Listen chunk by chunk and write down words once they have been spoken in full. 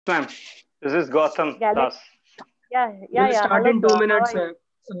Ma'am, this is Gautam Galaxy. Das. Yeah. We'll start Hello, in sir. two How minutes. are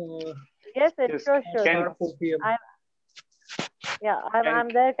you? Uh, Yes, Yes, sure, can sure. Sharp 4 p.m. I'm can I'm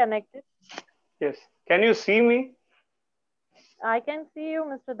there connected. yes, can you see me? I can see you,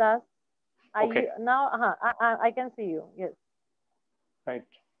 Mr. Das. I Okay, you now I can see you. Yes. right.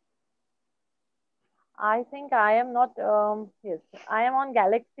 I think I am not yes. I am on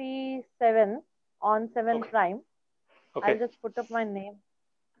Galaxy 7 on 7 Okay, Prime. I'll okay. just put up my name.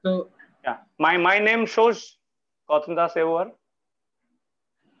 So, Yeah, my name shows Gautam Das everywhere.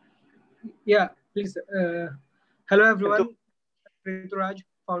 yeah, please. Hello, Kintu, everyone. Rituraj,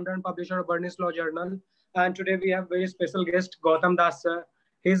 founder and publisher of Bernice Law Journal. And today we have very special guest, Gautam Das.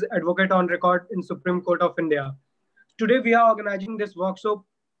 He's advocate on record in Supreme Court of India. Today we are organizing this workshop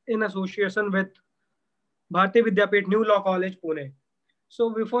in association with Bharati Vidyapit New Law College, Pune. So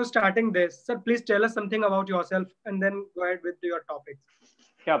before starting this, sir, please tell us something about yourself and then go ahead with your topics.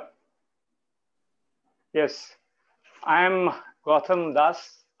 yeah, yes. I am Gautam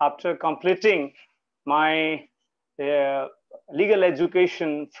Das. After completing my uh, legal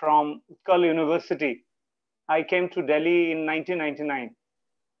education from Utkal University, I came to Delhi in 1999.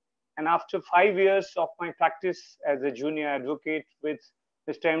 And after 5 years of my practice as a junior advocate with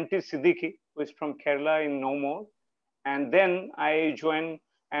Mr. M.T. Siddiqui, who is from Kerala in No More, and then I joined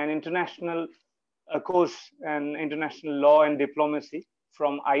an international course in international law and diplomacy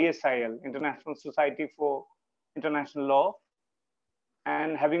from ISIL, International Society for International Law.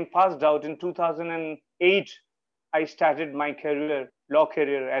 And having passed out in 2008, I started my law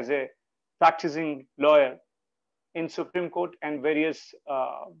career, as a practicing lawyer in Supreme Court and various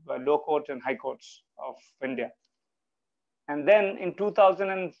low court and high courts of India. And then in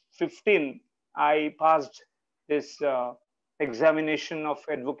 2015, I passed this examination of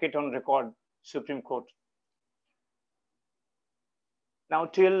advocate on record, Supreme Court. Now,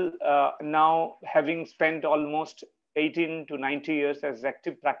 till now, having spent almost 18 to 90 years as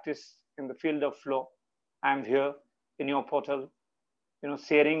active practice in the field of law, I'm here in your portal,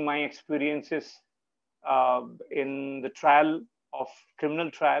 sharing my experiences in the trial of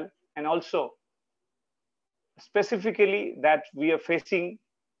criminal trial, and also specifically that we are facing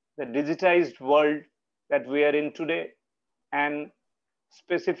the digitized world that we are in today, and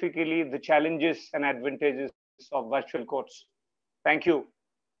specifically the challenges and advantages of virtual courts. Thank you.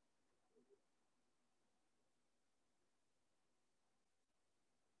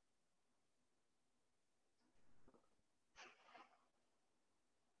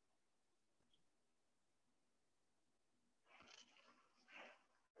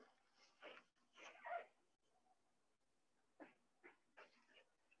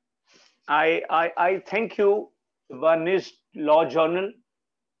 I thank you, Varnish Law Journal,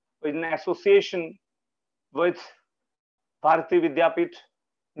 in association with Bharati Vidyapit,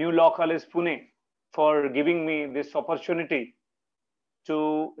 New Law College, Pune, for giving me this opportunity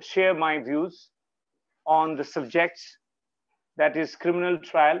to share my views on the subjects, that is criminal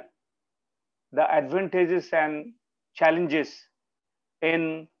trial, the advantages and challenges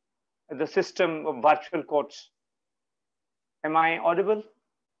in the system of virtual courts. Am I audible?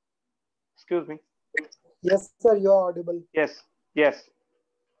 Excuse me. Yes, sir, you are audible. Yes, yes.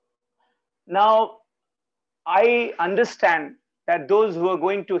 Now, I understand that those who are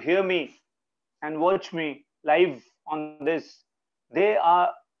going to hear me and watch me live on this, they are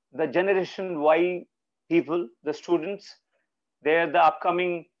the Generation Y people, the students. They are the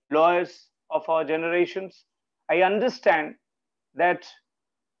upcoming lawyers of our generations. I understand that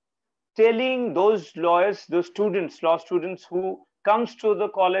telling those lawyers, those students, law students who comes to the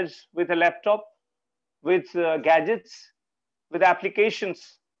college with a laptop, with gadgets, with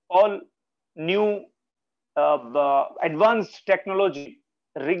applications, all new advanced technology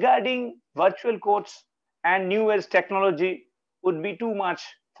regarding virtual courts and new age technology would be too much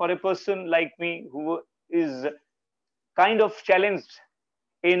for a person like me who is kind of challenged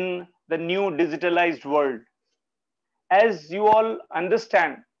in the new digitalized world. As you all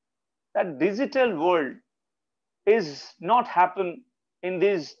understand, that digital world is not happen in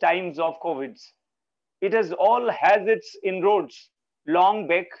these times of COVID. It has all has its inroads long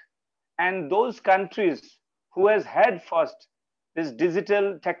back, and those countries who has had first this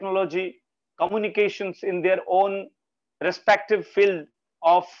digital technology communications in their own respective field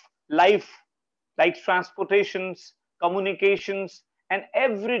of life, like transportations, communications, and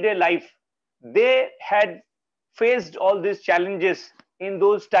everyday life, they had faced all these challenges in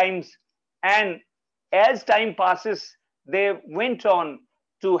those times. And as time passes, they went on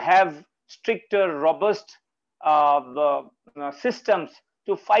to have stricter, robust systems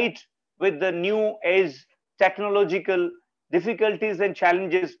to fight with the new age technological difficulties and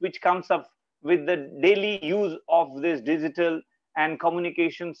challenges which comes up with the daily use of this digital and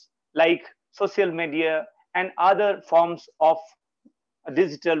communications like social media and other forms of a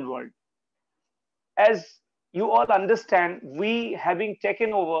digital world. As you all understand, we having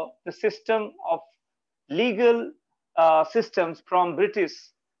taken over the system of legal systems from British,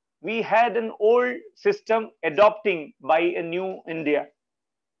 we had an old system adopting by a new India.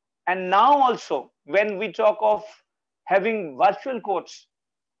 And now also, when we talk of having virtual courts,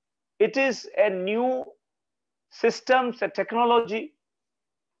 it is a new systems, a technology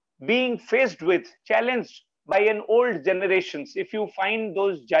being faced with, challenged by an old generations. If you find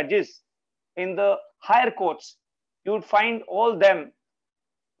those judges in the higher courts, you would find all them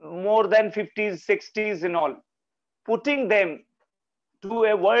more than 50s, 60s and all, putting them to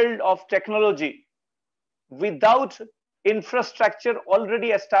a world of technology without infrastructure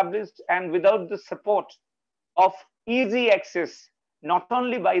already established and without the support of easy access, not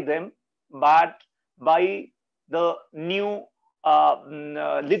only by them, but by the new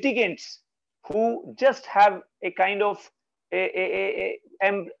litigants who just have a kind of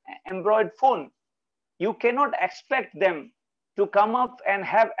Android phone. You cannot expect them to come up and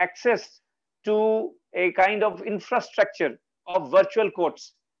have access to a kind of infrastructure of virtual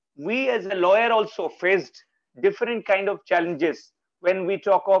courts. We as a lawyer also faced different kind of challenges when we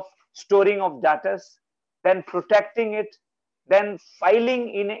talk of storing of data, then protecting it, then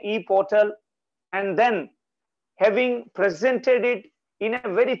filing in an e-portal, and then having presented it in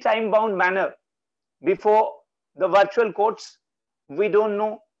a very time-bound manner before the virtual courts. We don't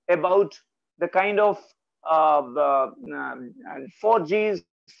know about the kind of 4Gs,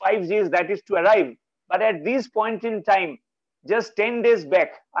 5Gs that is to arrive. But at this point in time, just 10 days back,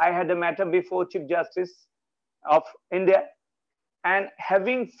 I had a matter before Chief Justice of India, and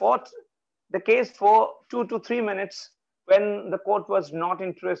having fought the case for 2 to 3 minutes, when the court was not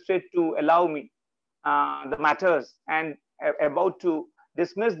interested to allow me the matters and about to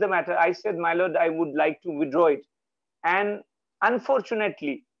dismiss the matter, I said, my lord, I would like to withdraw it. And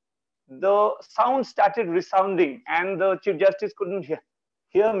unfortunately, the sound started resounding and the Chief Justice couldn't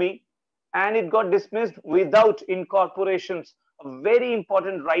hear me, and it got dismissed without incorporations of very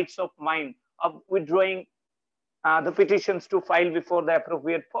important rights of mine of withdrawing the petitions to file before the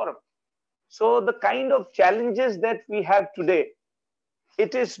appropriate forum. So the kind of challenges that we have today,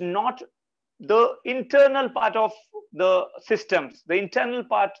 it is not the internal part of the systems. The internal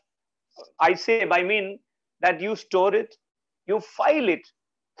part, I say by mean that you store it, you file it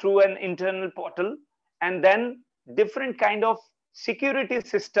through an internal portal, and then different kind of security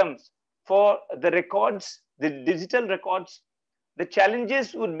systems for the records, the digital records. The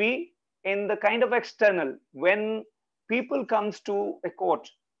challenges would be in the kind of external. When people comes to a court,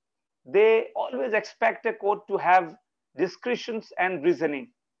 they always expect a court to have discretions and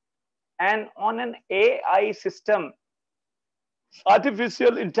reasoning. And on an AI system,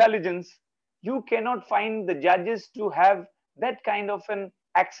 artificial intelligence, you cannot find the judges to have that kind of an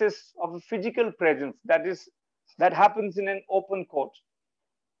access of a physical presence that happens in an open court.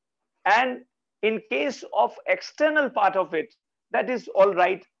 And in case of external part of it, that is all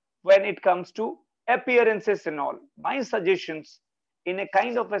right when it comes to appearances and all. My suggestions in a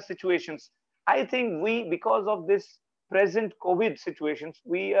kind of a situations, I think we, because of this present COVID situations,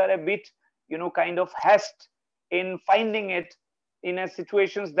 we are a bit, kind of haste in finding it in a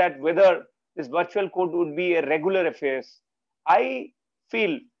situations that whether this virtual court would be a regular affairs. I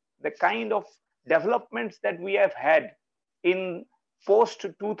feel the kind of developments that we have had in post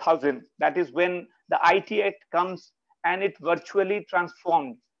 2000, that is when the IT Act comes and it virtually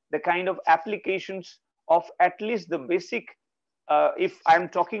transformed the kind of applications of at least the basic, if I'm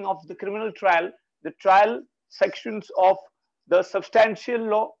talking of the criminal trial, the trial sections of the substantial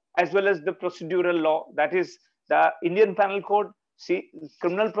law as well as the procedural law, that is the Indian Penal Code,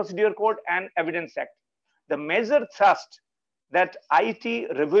 Criminal Procedure Code and Evidence Act. The major thrust that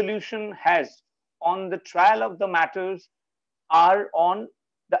IT revolution has on the trial of the matters are on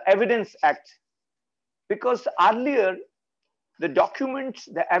the Evidence Act. Because earlier, the documents,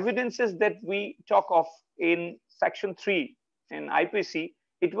 the evidences that we talk of in Section 3 in IPC,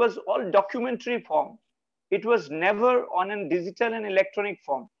 it was all documentary form. It was never on a digital and electronic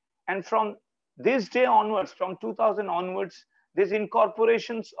form. And from this day onwards, from 2000 onwards, these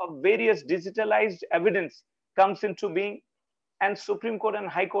incorporations of various digitalized evidence comes into being, and Supreme Court and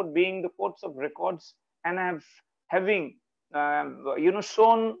High Court being the courts of records and having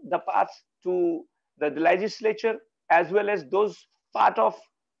shown the path to the legislature, as well as those part of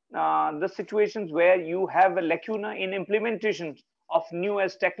the situations where you have a lacuna in implementation of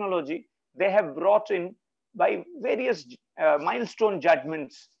newest technology, they have brought in by various milestone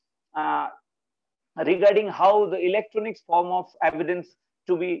judgments uh, regarding how the electronic form of evidence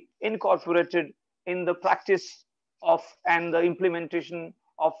to be incorporated in the practice of and the implementation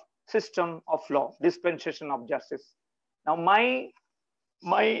of system of law, dispensation of justice. Now, my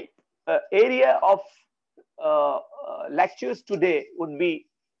area of lectures today would be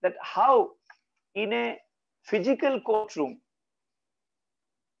that how in a physical courtroom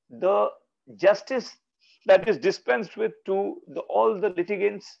the justice that is dispensed with to all the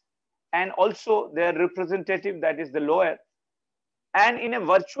litigants and also their representative, that is the lawyer, and in a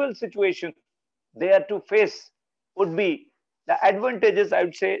virtual situation they are to face would be the advantages, I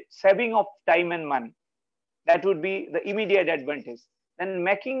would say, saving of time and money. That would be the immediate advantage. Then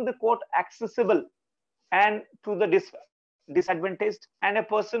making the court accessible and to the disadvantaged, and a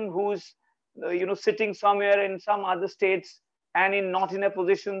person who's sitting somewhere in some other states and in not in a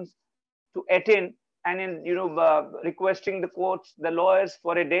position to attend, and in requesting the courts, the lawyers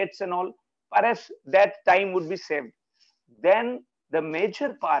for a dates and all, perhaps that time would be saved. Then the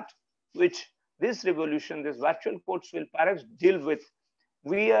major part which this revolution, this virtual courts will perhaps deal with,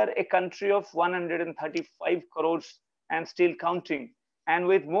 we are a country of 135 crores and still counting, and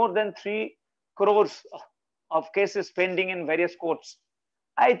with more than 3 crores of cases pending in various courts.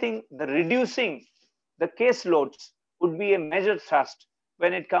 I think the reducing the caseloads would be a major thrust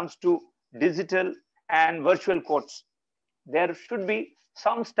when it comes to digital and virtual courts. There should be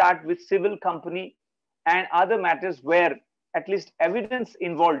some start with civil company and other matters where at least evidence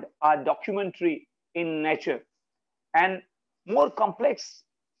involved are documentary in nature, and more complex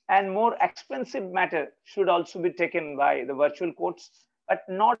and more expensive matter should also be taken by the virtual courts, but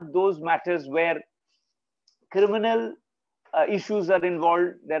not those matters where criminal issues are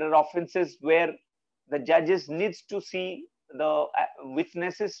involved. There are offenses where the judges needs to see the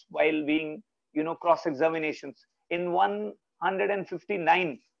witnesses while being cross examinations. In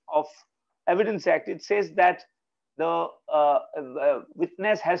 159 of Evidence Act, it says that the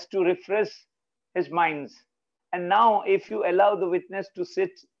witness has to refresh his minds. And now if you allow the witness to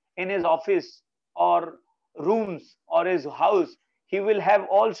sit in his office or rooms or his house, he will have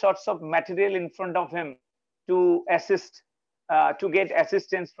all sorts of material in front of him to assist, to get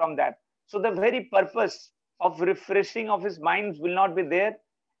assistance from that. So the very purpose of refreshing of his minds will not be there.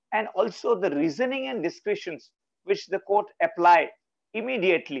 And also the reasoning and discretions which the court apply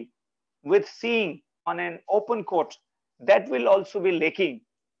immediately with seeing on an open court, that will also be lacking.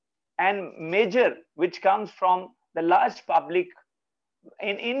 And major, which comes from the large public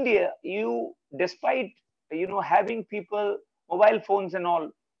in India, despite having people mobile phones and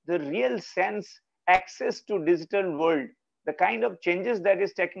all, the real sense access to digital world, the kind of changes that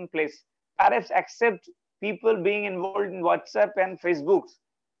is taking place, perhaps except people being involved in WhatsApp and Facebooks,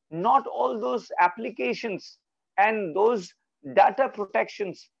 not all those applications and those data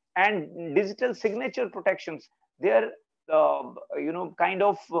protections and digital signature protections, they're kind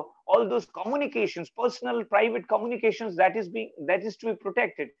of all those communications, personal private communications, that is to be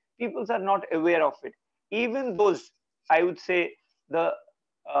protected. People are not aware of it. Even those, I would say, the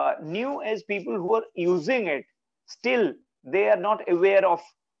new as people who are using it, still they are not aware of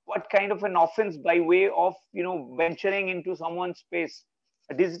what kind of an offense by way of venturing into someone's space,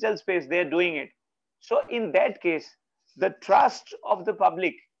 a digital space, they are doing it. So in that case, the trust of the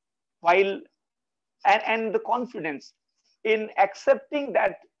public, while and the confidence in accepting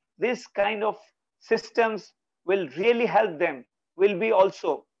that this kind of systems will really help them, will be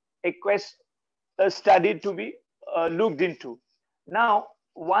also a study to be looked into. Now,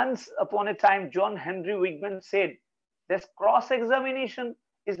 once upon a time, John Henry Wigman said, this cross-examination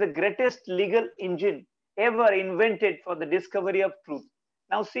is the greatest legal engine ever invented for the discovery of truth.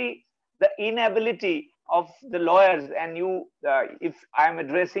 Now see, the inability of the lawyers, and if I'm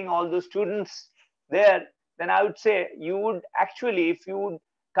addressing all the students there, then I would say you would actually, if you would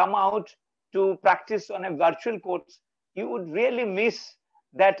come out to practice on a virtual course, you would really miss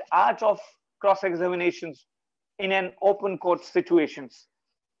that art of cross-examinations in an open court situations.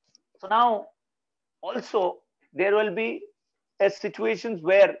 So now also there will be situations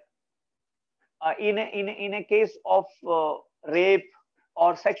where in a case of rape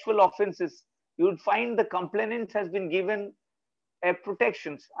or sexual offenses, you would find the complainant has been given a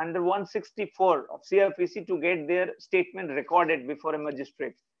protections under 164 of CRPC to get their statement recorded before a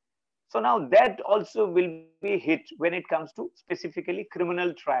magistrate. So now that also will be hit when it comes to specifically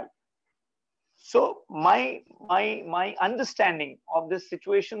criminal trial. So my understanding of this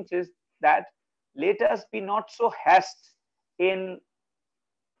situations is that let us be not so hasty in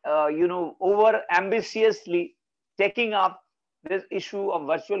over ambitiously taking up this issue of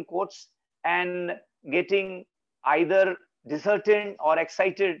virtual courts and getting either disheartened or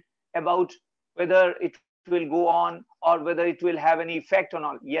excited about whether it will go on or whether it will have any effect on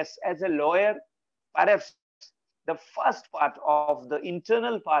all. Yes, as a lawyer, perhaps the first part of the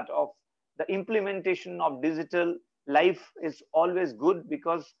internal part of the implementation of digital life is always good,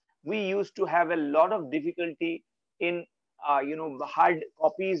 because we used to have a lot of difficulty in hard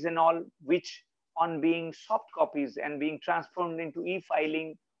copies and all, which on being soft copies and being transformed into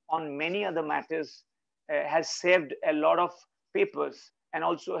e-filing on many other matters has saved a lot of papers, and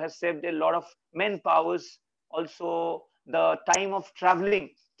also has saved a lot of manpowers, also the time of traveling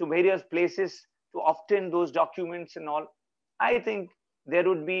to various places to obtain those documents and all. I think there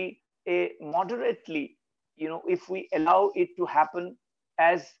would be a moderately, if we allow it to happen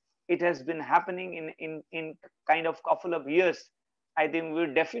as it has been happening in kind of couple of years, I think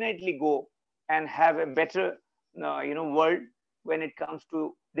we'll definitely go and have a better world when it comes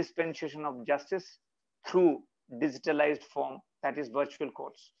to dispensation of justice through digitalized form, that is virtual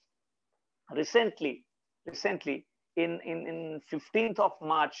courts. Recently, in 15th of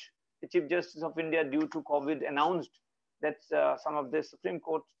March, the Chief Justice of India, due to COVID, announced that some of the Supreme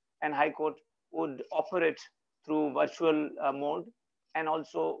Court and High Court would operate through virtual mode. And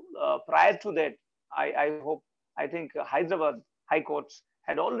also prior to that, I think Hyderabad High Courts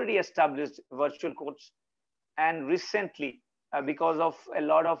had already established virtual courts. And recently, because of a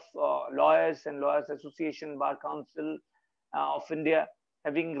lot of lawyers and lawyers association, Bar Council of India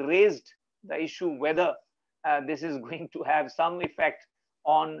having raised the issue whether this is going to have some effect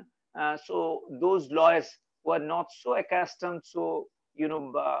on, so those lawyers were not so accustomed, so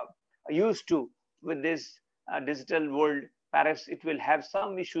used to with this digital world, perhaps it will have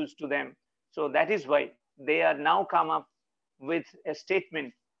some issues to them. So that is why they are now come up with a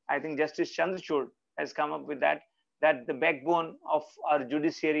statement. I think Justice Chandrachud has come up with that the backbone of our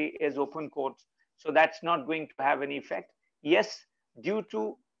judiciary is open courts. So that's not going to have any effect. Yes, due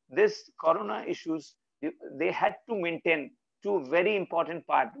to this corona issues, they had to maintain two very important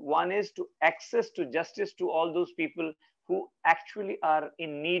parts. One is to access to justice to all those people who actually are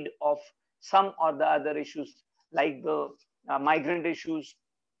in need of some or the other issues, like the migrant issues.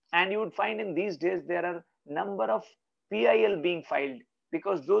 And you would find in these days there are number of PIL being filed,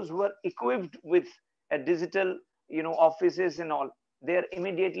 because those who are equipped with a digital offices and all, they're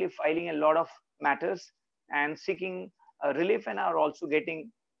immediately filing a lot of matters and seeking relief, and are also getting,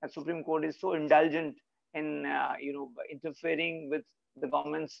 Supreme Court is so indulgent in interfering with the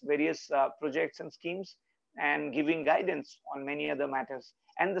government's various projects and schemes and giving guidance on many other matters.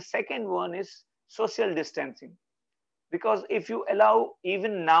 And the second one is social distancing, because if you allow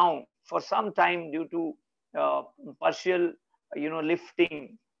even now for some time, due to partial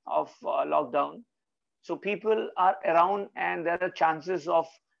lifting of lockdown, so people are around and there are chances of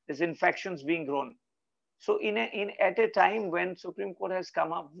these infections being grown. So at a time when Supreme Court has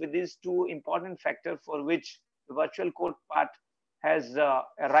come up with these two important factors for which the virtual court part has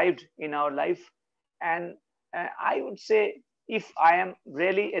arrived in our life, and I would say, if I am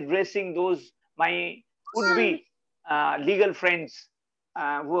really addressing those my would-be legal friends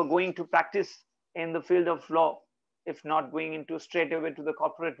who are going to practice in the field of law, if not going into straight away to the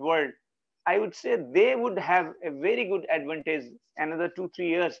corporate world, I would say they would have a very good advantage another 2-3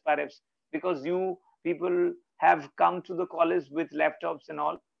 years perhaps, because you people have come to the college with laptops and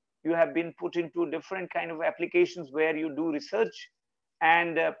all. You have been put into different kind of applications where you do research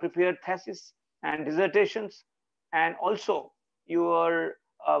and prepare thesis and dissertations, and also you are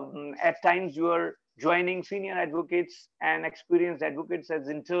at times you are joining senior advocates and experienced advocates as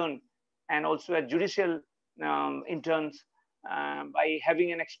intern, and also as judicial interns, by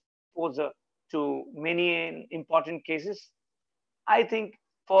having an exposure to many important cases. I think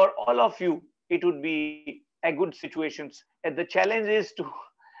for all of you, it would be a good situations. And the challenge is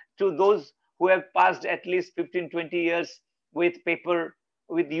to those who have passed at least 15-20 years with paper,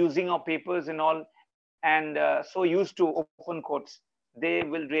 with using of papers and all, and so used to open courts, they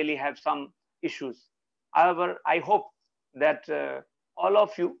will really have some issues. However, I hope that all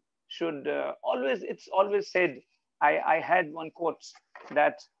of you should always, it's always said, I had one quote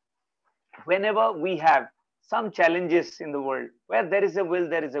that whenever we have some challenges in the world, where there is a will,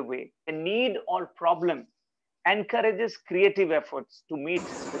 there is a way. A need or problem encourages creative efforts to meet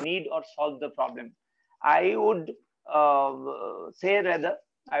the need or solve the problem. I would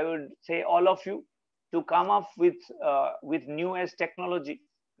I would say all of you to come up with new as technology.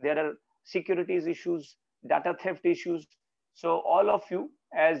 There are securities issues, data theft issues. So all of you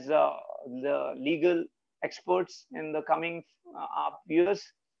as the legal experts in the coming years,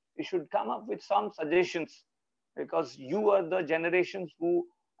 you should come up with some suggestions, because you are the generations who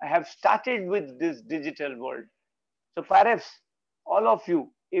have started with this digital world. So perhaps all of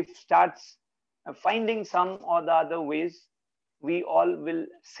you, if starts finding some or the other ways, we all will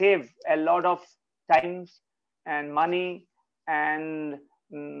save a lot of times and money, and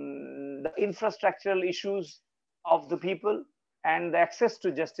the infrastructural issues of the people, and the access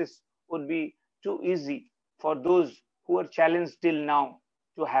to justice would be too easy for those who are challenged till now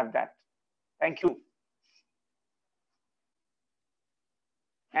to have that. Thank you.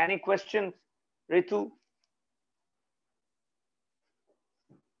 Any questions, Ritu?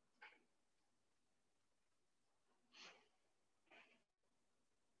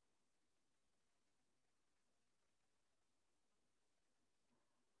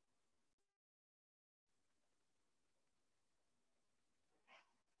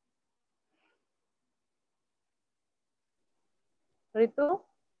 Ritu,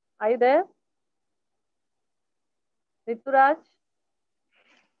 are you there? Rituraj?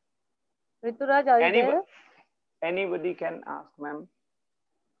 Rituraj, are you there? Anybody can ask, ma'am,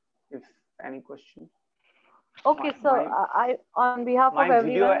 if any question. Okay, so I, on behalf of My everyone,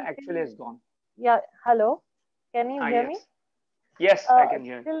 video actually is gone. Yeah, hello. Can you hear me? Yes, I can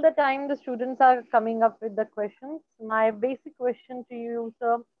hear. Till the time the students are coming up with the questions, my basic question to you,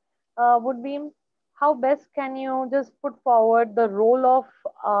 sir, would be how best can you just put forward the role of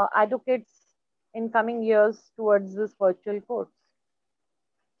advocates in coming years towards this virtual courts?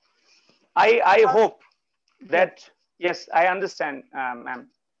 I hope that, yes, I understand, ma'am.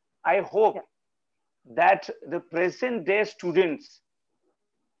 I hope that the present day students,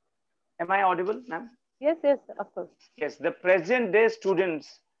 am I audible, ma'am? Yes, yes, of course. Yes, the present day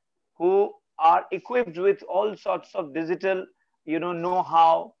students who are equipped with all sorts of digital,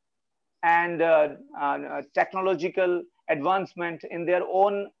 know-how and technological advancement in their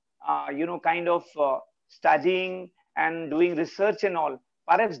own, kind of studying and doing research and all,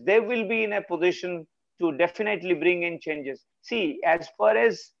 perhaps they will be in a position to definitely bring in changes. See, as far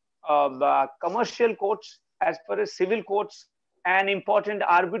as commercial courts, as far as civil courts and important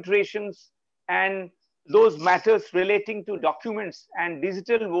arbitrations and those matters relating to documents and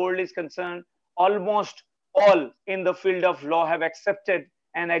digital world is concerned, almost all in the field of law have accepted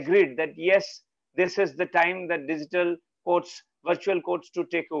and agreed that yes, this is the time that digital courts, virtual courts to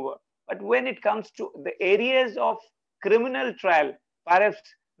take over. But when it comes to the areas of criminal trial, perhaps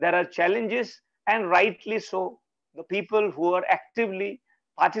there are challenges, and rightly so. The people who are actively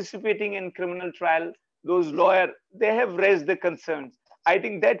participating in criminal trial, those lawyers, they have raised the concerns. I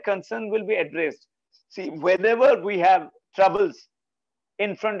think that concern will be addressed. See, whenever we have troubles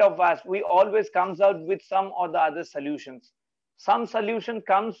in front of us, we always comes out with some or the other solutions. Some solution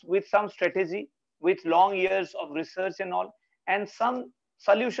comes with some strategy, with long years of research and all, and some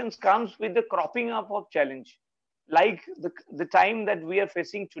solutions comes with the cropping up of challenge, like the time that we are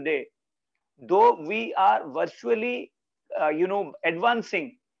facing today. Though we are virtually,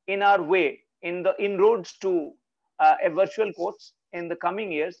 advancing in our way in the inroads to a virtual courts in the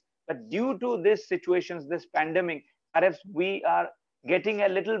coming years, but due to these situations, this pandemic, perhaps we are getting a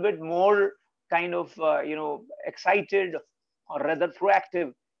little bit more kind of, excited or rather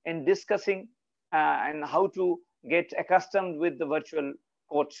proactive in discussing and how to get accustomed with the virtual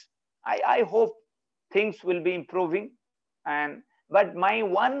courts. I hope things will be improving. And but my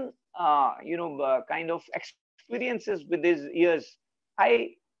one kind of experiences with these years, I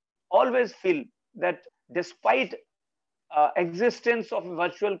always feel that despite existence of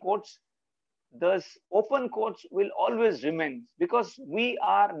virtual courts, thus open courts will always remain, because we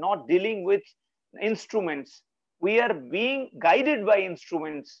are not dealing with instruments, we are being guided by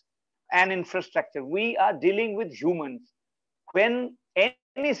instruments and infrastructure. We are dealing with humans. When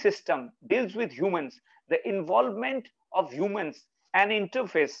any system deals with humans, the involvement of humans and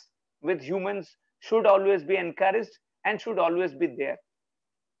interface with humans should always be encouraged and should always be there.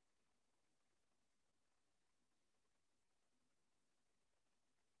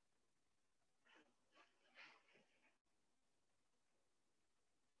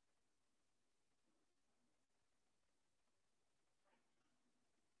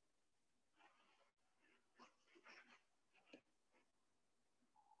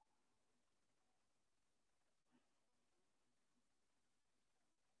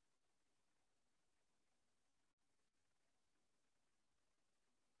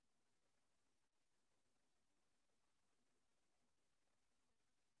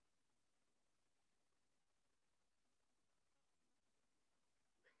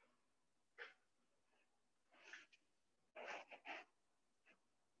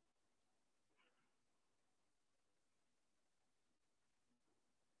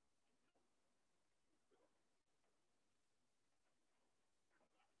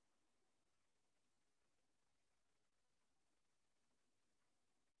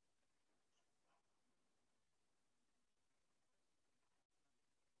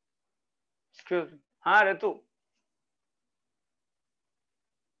 Excuse me. हाँ Ritu.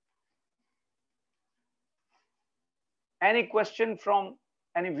 Any question from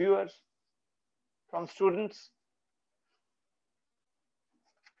any viewers, from students?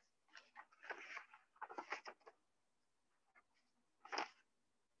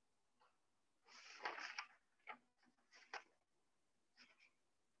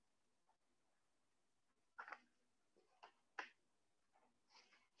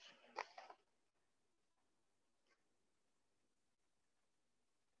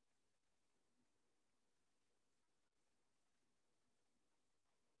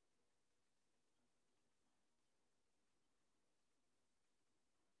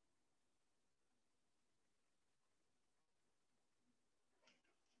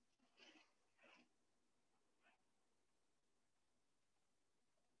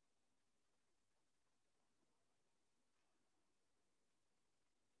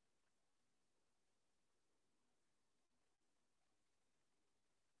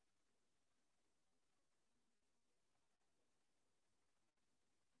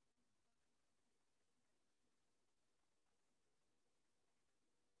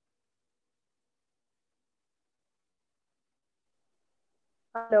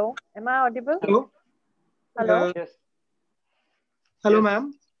 Hello, am I audible? Hello. Hello. Yes. Hello, Yes.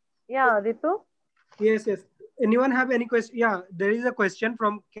 ma'am. Yeah, Ritu. Yes, yes. Anyone have any question? Yeah, there is a question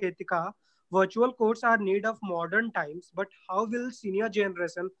from Ketika. Virtual courts are need of modern times, but how will senior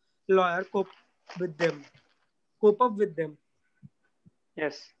generation lawyer with them? Cope up with them?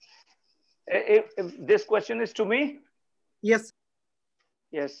 Yes. If this question is to me, Yes.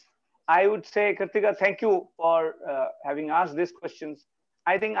 yes, I would say, Kritika, thank you for having asked these questions.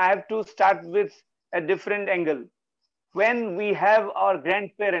 I think I have to start with a different angle. When we have our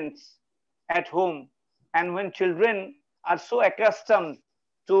grandparents at home, and when children are so accustomed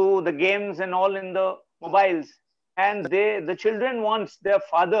to the games and all in the mobiles, and the children wants their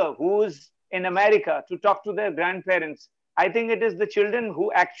father who's in America to talk to their grandparents, I think it is the children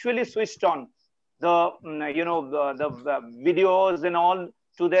who actually switched on the the videos and all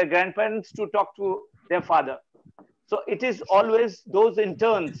to their grandparents to talk to their father. So it is always those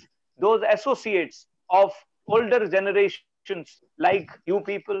interns, those associates of older generations like you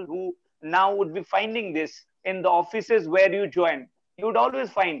people who now would be finding this in the offices where you join. You would always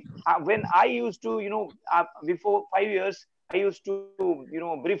find when I used to, before 5 years, I used to,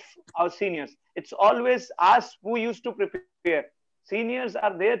 brief our seniors. It's always us who used to prepare. Seniors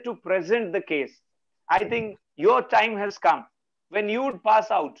are there to present the case. I think your time has come when you would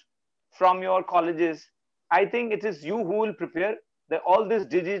pass out from your colleges. I think it is you who will prepare all this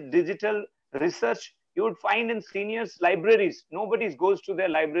digital research you would find in seniors' libraries. Nobody goes to their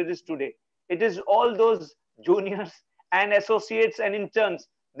libraries today. It is all those juniors and associates and interns.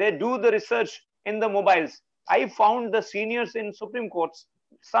 They do the research in the mobiles. I found the seniors in Supreme Courts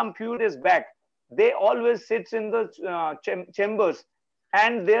some few days back. They always sit in the chambers,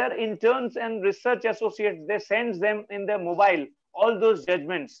 and their interns and research associates, they send them in their mobile all those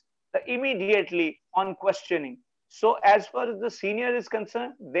judgments immediately on questioning. So as far as the senior is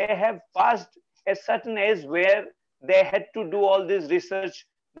concerned, they have passed a certain age where they had to do all this research,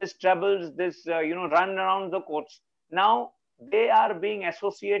 this troubles, this run around the courts. Now they are being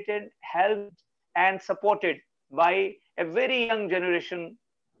associated, helped, and supported by a very young generation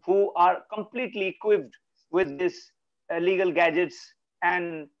who are completely equipped with this legal gadgets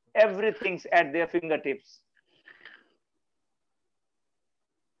and everything's at their fingertips.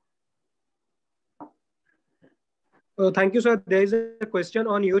 Thank you, sir. There is a question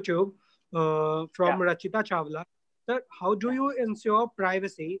on YouTube from Yeah, Rachita Chawla. Sir, how do yeah. you ensure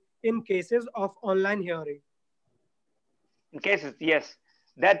privacy in cases of online hearing? In cases, yes,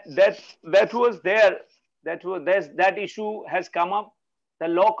 that was there. That issue has come up. The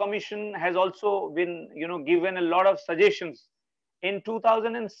law commission has also been given a lot of suggestions. In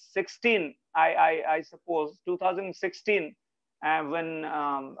 2016, I suppose 2016, when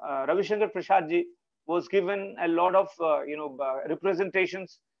Ravi Shankar Prasad ji was given a lot of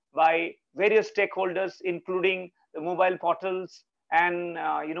representations by various stakeholders, including the mobile portals and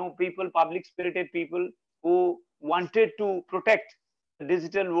people, public spirited people who wanted to protect the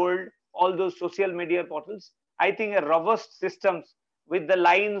digital world, all those social media portals. I think a robust systems with the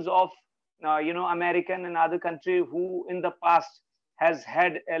lines of American and other country who in the past has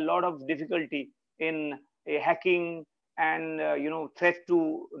had a lot of difficulty in hacking and threat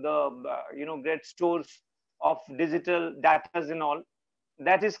to the great stores of digital datas and all.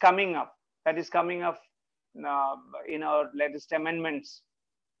 That is coming up. That is coming up uh, in our latest amendments.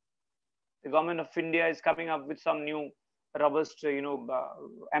 The government of India is coming up with some new robust,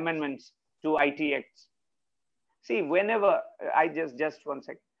 amendments to IT acts. See, whenever I just one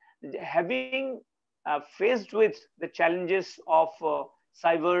second, having faced with the challenges of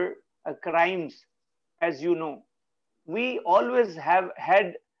cyber crimes, as you know, we always have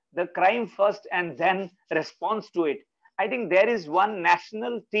had the crime first and then response to it. I think there is one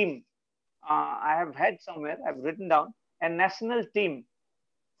national team. I have had somewhere. I've written down a national team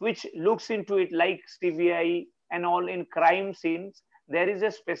which looks into it like CBI and all in crime scenes. There is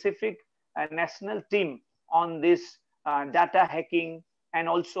a specific national team on this data hacking and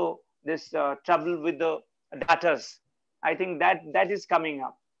also this trouble with the datas. I think that is coming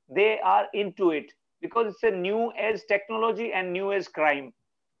up. They are into it because it's a new age technology and new age crime.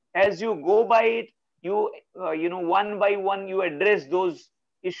 As you go by it, one by one you address those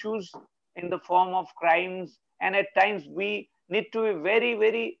issues in the form of crimes, and at times we need to be very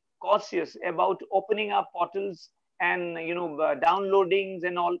very cautious about opening up portals and downloadings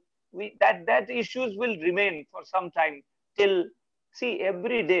and all. That issues will remain for some time till. See,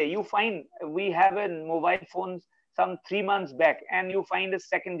 every day you find we have a mobile phones some 3 months back, and you find a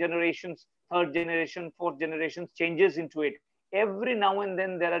second generations, third generation, fourth generations changes into it. Every now and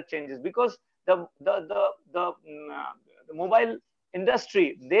then there are changes because the mobile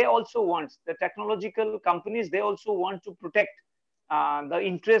industry, they also want, the technological companies, they also want to protect the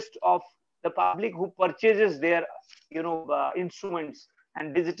interest of the public who purchases their instruments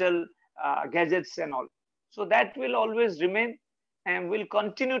and digital gadgets and all. So that will always remain, and will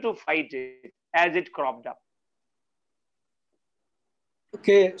continue to fight it as it cropped up.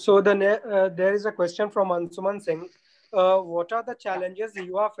 Okay, so there is a question from Ansuman Singh. What are the challenges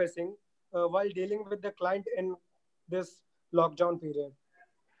you are facing while dealing with the client in this lockdown period?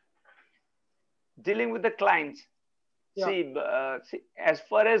 Dealing with the clients. Yeah. See, as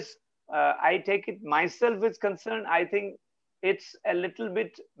far as I take it myself is concerned, I think it's a little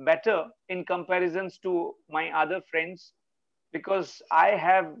bit better in comparisons to my other friends, because I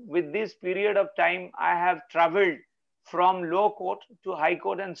have, with this period of time, I have traveled from low court to high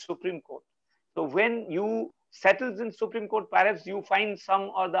court and Supreme Court. So when you settles in Supreme Court, perhaps you find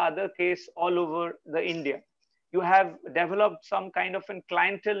some or the other case all over the India. You have developed some kind of a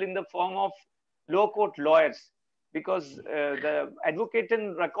clientele in the form of low court lawyers, because the advocate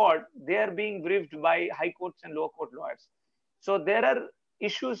and record, they are being briefed by high courts and low court lawyers. So there are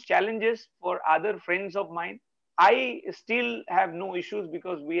issues, challenges for other friends of mine. I still have no issues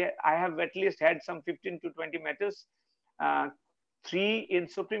because I have at least had some 15 to 20 matters, uh, 3 in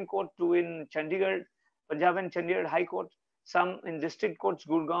Supreme Court, 2 in Chandigarh, Punjab and Chandigarh High Court, some in district courts,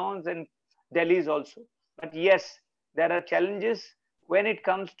 Gurgaons and Delhi's also. But yes, there are challenges when it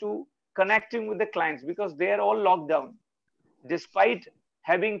comes to connecting with the clients, because they are all locked down. Despite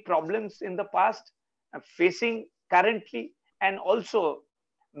having problems in the past, facing currently, and also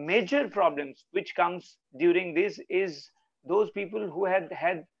major problems which comes during this is those people who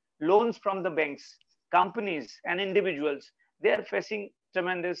had loans from the banks, companies and individuals. They are facing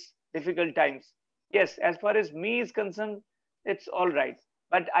tremendous difficult times. Yes, as far as me is concerned, it's all right,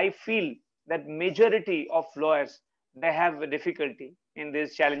 but I feel that majority of lawyers, they have a difficulty in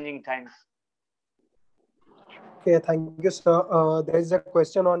these challenging times. Okay, thank you, sir. There is a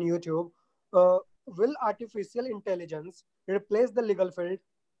question on YouTube. Will artificial intelligence replace the legal field?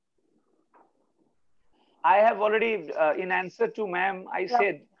 I have already, in answer to ma'am, I Yeah.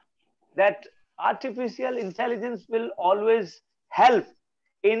 said that artificial intelligence will always help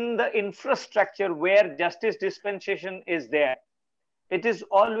in the infrastructure where justice dispensation is there. It is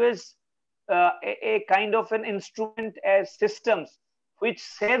always a kind of an instrument as systems which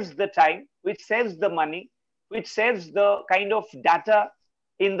saves the time, which saves the money, which saves the kind of data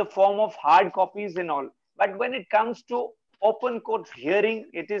in the form of hard copies and all. But when it comes to open court hearing,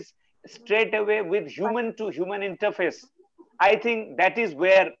 it is straight away with human to human interface. I think that is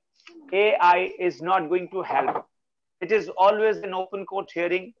where AI is not going to help. It is always an open court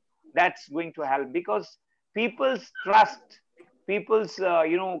hearing that's going to help, because people's trust, people's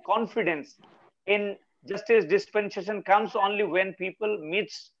confidence in justice dispensation comes only when people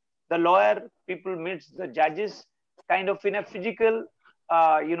meets the lawyer, people meets the judges, kind of in a physical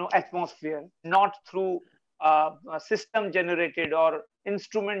atmosphere, not through a system generated or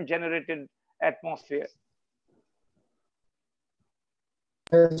instrument generated atmosphere.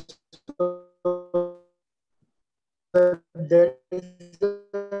 There is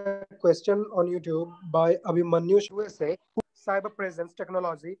a question on YouTube by Abhimanyu USA. Cyber presence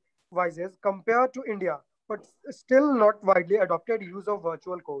technology vises compared to India, but still not widely adopted use of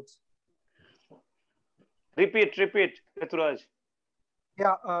virtual courts. Repeat, Petraj.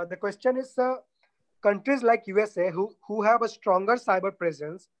 Yeah, the question is countries like USA who have a stronger cyber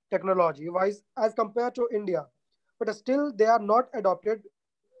presence technology wise as compared to India, but still they are not adopted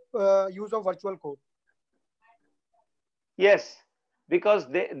use of virtual code. Yes, because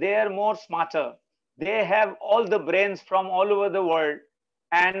they are more smarter. They have all the brains from all over the world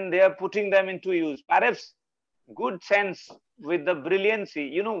and they are putting them into use. Perhaps good sense with the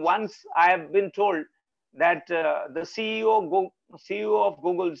brilliancy. Once I have been told that the CEO of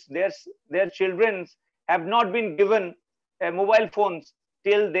Google's, their children have not been given mobile phones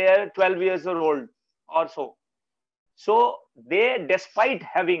till they are 12 years old or so. So they, despite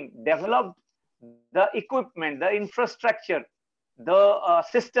having developed the equipment, the infrastructure, the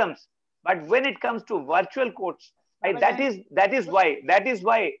systems, but when it comes to virtual courts, that is why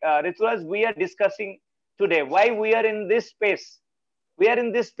Rituraj, we are discussing today why we are in this space. We are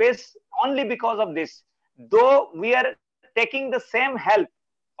in this space only because of this. Though we are taking the same help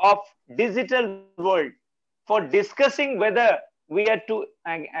of digital world for discussing whether we are to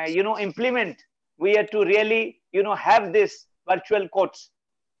implement, we are to really have this virtual courts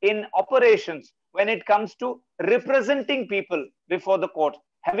in operations when it comes to representing people before the court,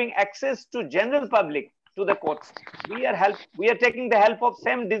 having access to general public to the courts. We are taking the help of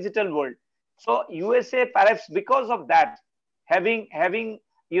same digital world. So USA, perhaps because of that, having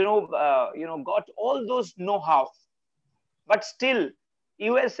got all those know-how, but still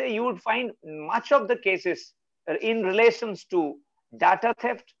USA, you would find much of the cases in relations to data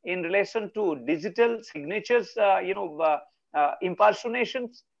theft, in relation to digital signatures,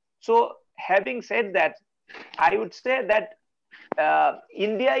 impersonations. So having said that, I would say that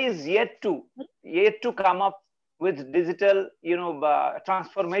India is yet to come up with digital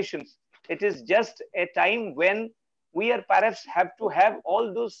transformations. It is just a time when we are perhaps have to have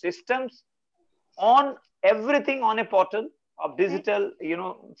all those systems on everything on a portal of digital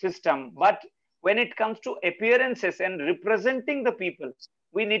system. But when it comes to appearances and representing the people,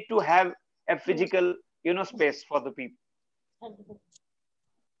 we need to have a physical space for the people.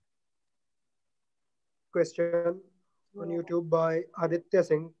 Question on YouTube by Aditya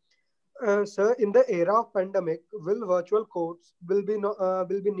Singh. Sir, in the era of pandemic, will virtual courts will be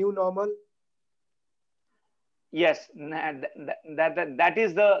new normal? Yes, that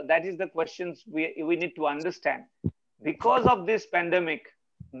is the questions we need to understand. Because of this pandemic,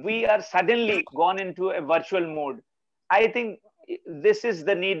 we are suddenly gone into a virtual mode. I think this is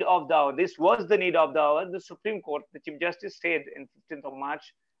the need of the hour. This was the need of the hour. The Supreme Court, the Chief Justice said in 15th of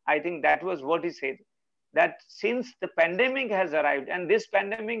March, I think that was what he said, that since the pandemic has arrived, and this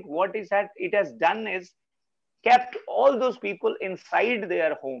pandemic, what it has done is kept all those people inside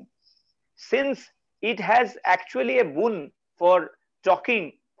their home. Since it has actually a boon for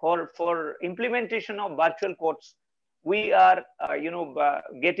talking, for implementation of virtual courts, we are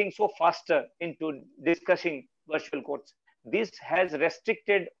getting so faster into discussing virtual courts. This has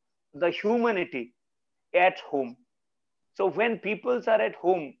restricted the humanity at home. So when peoples are at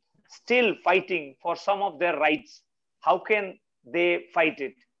home still fighting for some of their rights, how can they fight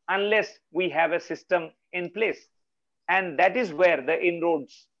it unless we have a system in place? And that is where the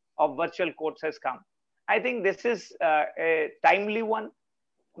inroads of virtual courts has come. I think this is a timely one,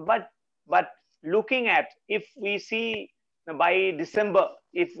 but looking at, if we see by December,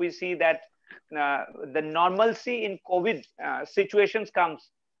 if we see that the normalcy in COVID situations comes,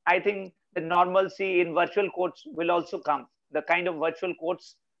 I think the normalcy in virtual courts will also come. The kind of virtual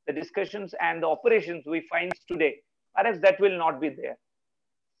courts, the discussions and the operations we find today, perhaps that will not be there.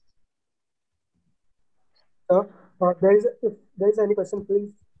 If there is any question,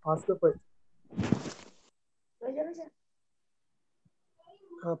 please ask the question.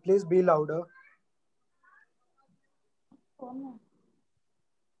 Please be louder.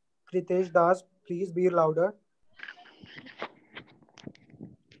 Kritesh Das, please be louder.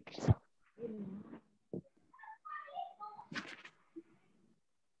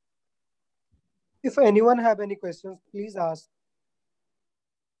 If anyone have any questions, please ask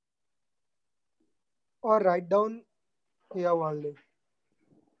or write down here only.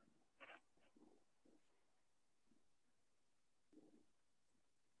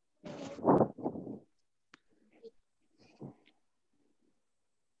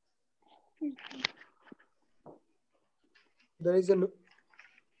 There is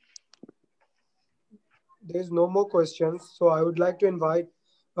no more questions, so I would like to invite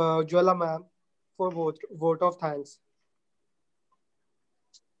Jwala ma'am for vote of thanks.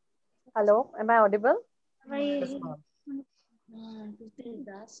 Hello, am I audible? Yes, ma'am.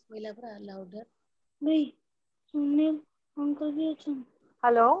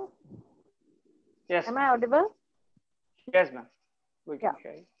 Hello, Yes, am I audible? yes, ma'am. We can Yeah.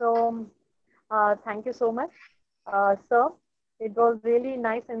 hear you. So, thank you so much, sir. It was really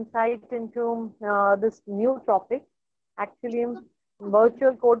nice insight into this new topic. Actually,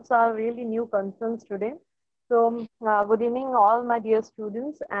 virtual courts are really new concerns today. So, good evening, all my dear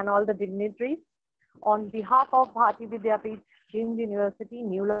students and all the dignitaries. On behalf of Bharati Vidyapeeth, Jain University,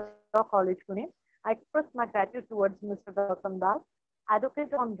 New Law College, Pune, I express my gratitude towards Mr. Gautam Das,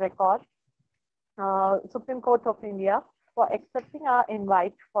 advocate on record, Supreme Court of India, for accepting our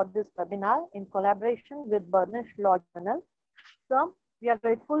invite for this webinar in collaboration with Burnish Law Journal. Sir, we are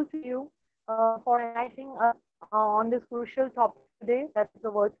grateful to you for inviting us on this crucial topic today, that is the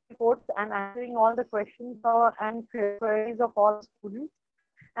virtual courts, and answering all the questions and queries of all students.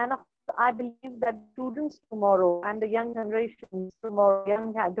 And of course, I believe that students tomorrow and the young generations tomorrow,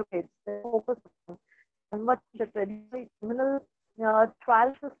 young advocates, they focus on converting the traditional criminal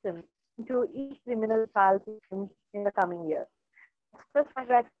trial system into e-criminal trial system in the coming year. I express my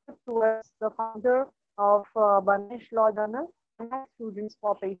gratitude towards the founder of Burnish Law Journal and my students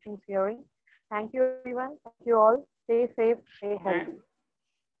for patience hearing. Thank you, everyone. Thank you all. Stay safe, stay healthy.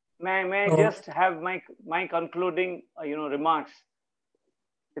 May I just have my concluding remarks,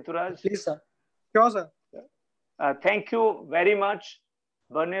 Rituraj? Please, sir. Sure, sir. Thank you very much,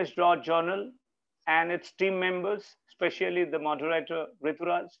 Burnish Law Journal and its team members, especially the moderator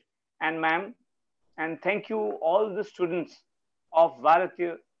Rituraj and ma'am. And thank you all the students of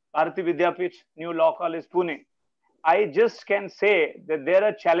Bharati Vidyapeeth, New Law College, Pune. I just can say that there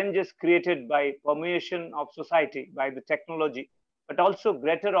are challenges created by permeation of society, by the technology, but also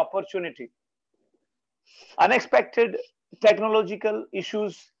greater opportunity. Unexpected technological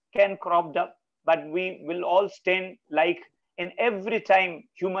issues can crop up, but we will all stand like in every time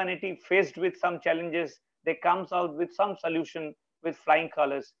humanity faced with some challenges, they comes out with some solution with flying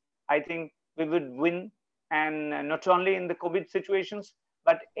colors. I think we would win, and not only in the COVID situations,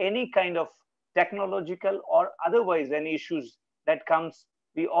 but any kind of technological or otherwise any issues that comes,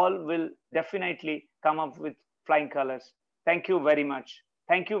 we all will definitely come up with flying colors. Thank you very much.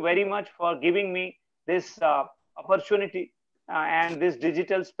 Thank you very much for giving me this opportunity and this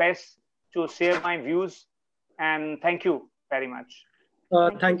digital space to share my views. And thank you very much.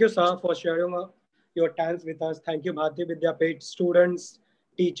 Thank you, sir, for sharing your times with us. Thank you, Bharati Vidyapeeth students,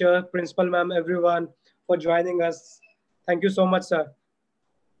 teacher, principal ma'am, everyone for joining us. Thank you so much, sir.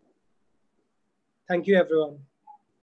 Thank you, everyone.